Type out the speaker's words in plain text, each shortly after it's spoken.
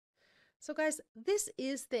So guys, this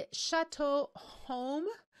is the Chateau Home.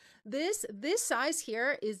 This size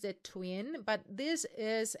here is the twin, but this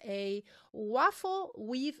is a waffle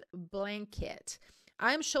weave blanket.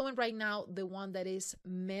 I'm showing right now the one that is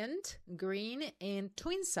mint green and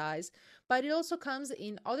twin size, but it also comes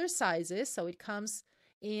in other sizes. So it comes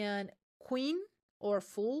in queen or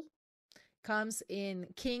full, comes in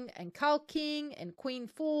king and cow king and queen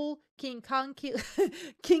full, king cow king,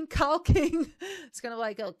 king cow king. It's kind of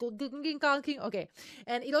like a king cow king. Okay.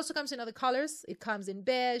 And it also comes in other colors. It comes in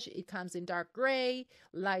beige. It comes in dark gray,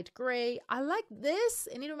 light gray. I like this,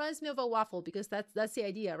 and it reminds me of a waffle because that's the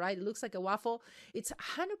idea, right? It looks like a waffle. It's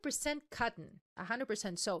 100% cotton,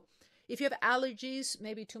 100%. So if you have allergies,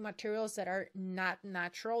 maybe to materials that are not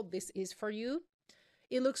natural, this is for you.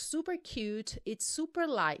 It looks super cute. It's super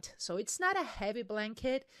light. So it's not a heavy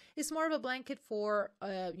blanket. It's more of a blanket for,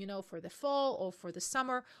 for the fall or for the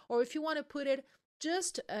summer, or if you want to put it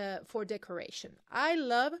just for decoration. I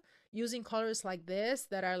love using colors like this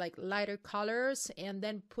that are like lighter colors and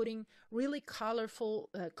then putting really colorful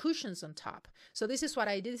cushions on top. So this is what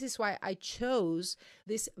I did. This is why I chose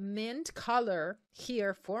this mint color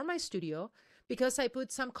here for my studio, because I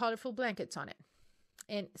put some colorful blankets on it.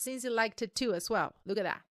 And since he liked it too as well. Look at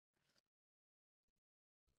that.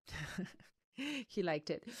 He liked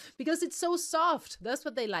it because it's so soft. That's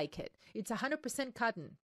what they like it. It's 100%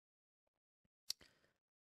 cotton.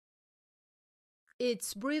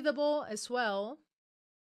 It's breathable as well.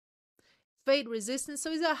 Fade resistant.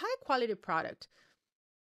 So it's a high quality product.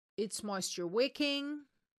 It's moisture wicking.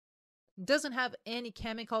 Doesn't have any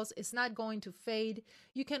chemicals. It's not going to fade.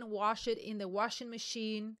 You can wash it in the washing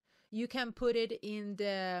machine. You can put it in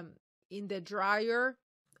the dryer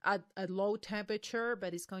at low temperature,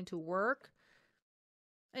 but it's going to work.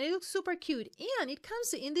 And it looks super cute. And it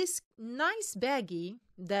comes in this nice baggie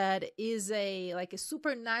that is like a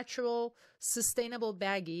super natural, sustainable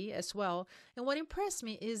baggie as well. And what impressed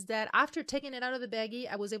me is that after taking it out of the baggie,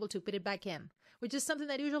 I was able to put it back in, which is something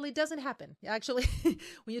that usually doesn't happen. Actually,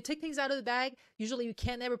 when you take things out of the bag, usually you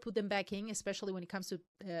can't ever put them back in, especially when it comes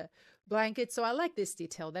to blankets. So I like this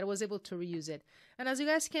detail that I was able to reuse it. And as you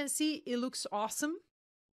guys can see, it looks awesome.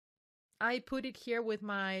 I put it here with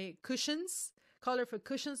my cushions, colorful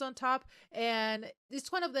cushions on top. And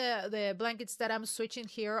it's one of the blankets that I'm switching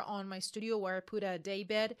here on my studio where I put a day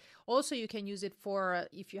bed. Also, you can use it for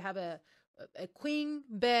if you have a queen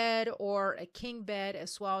bed or a king bed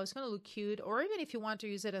as well. It's going to look cute. Or even if you want to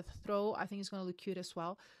use it as a throw, I think it's going to look cute as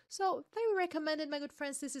well. So very recommended, my good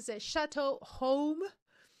friends. This is a Chateau Home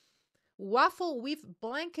waffle weave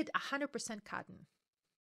blanket, 100% cotton.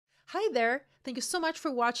 Hi there, thank you so much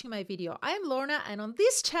for watching my video. I am Lorna, and on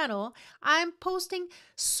this channel, I'm posting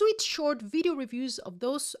sweet short video reviews of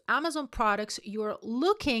those Amazon products you're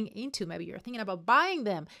looking into. Maybe you're thinking about buying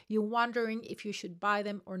them. You're wondering if you should buy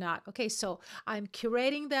them or not. Okay, so I'm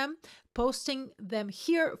curating them, posting them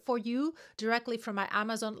here for you directly from my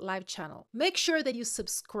Amazon live channel. Make sure that you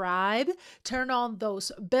subscribe, turn on those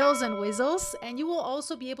bells and whistles, and you will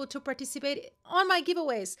also be able to participate on my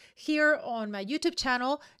giveaways here on my YouTube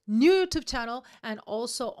channel, new YouTube channel, and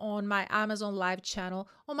also on my Amazon live channel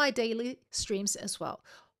on my daily streams as well.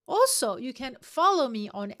 Also, you can follow me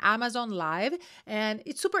on Amazon Live, and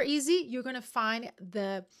it's super easy. You're going to find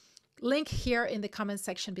the link here in the comment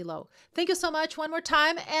section below. Thank you so much one more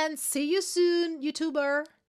time, and see you soon, YouTuber.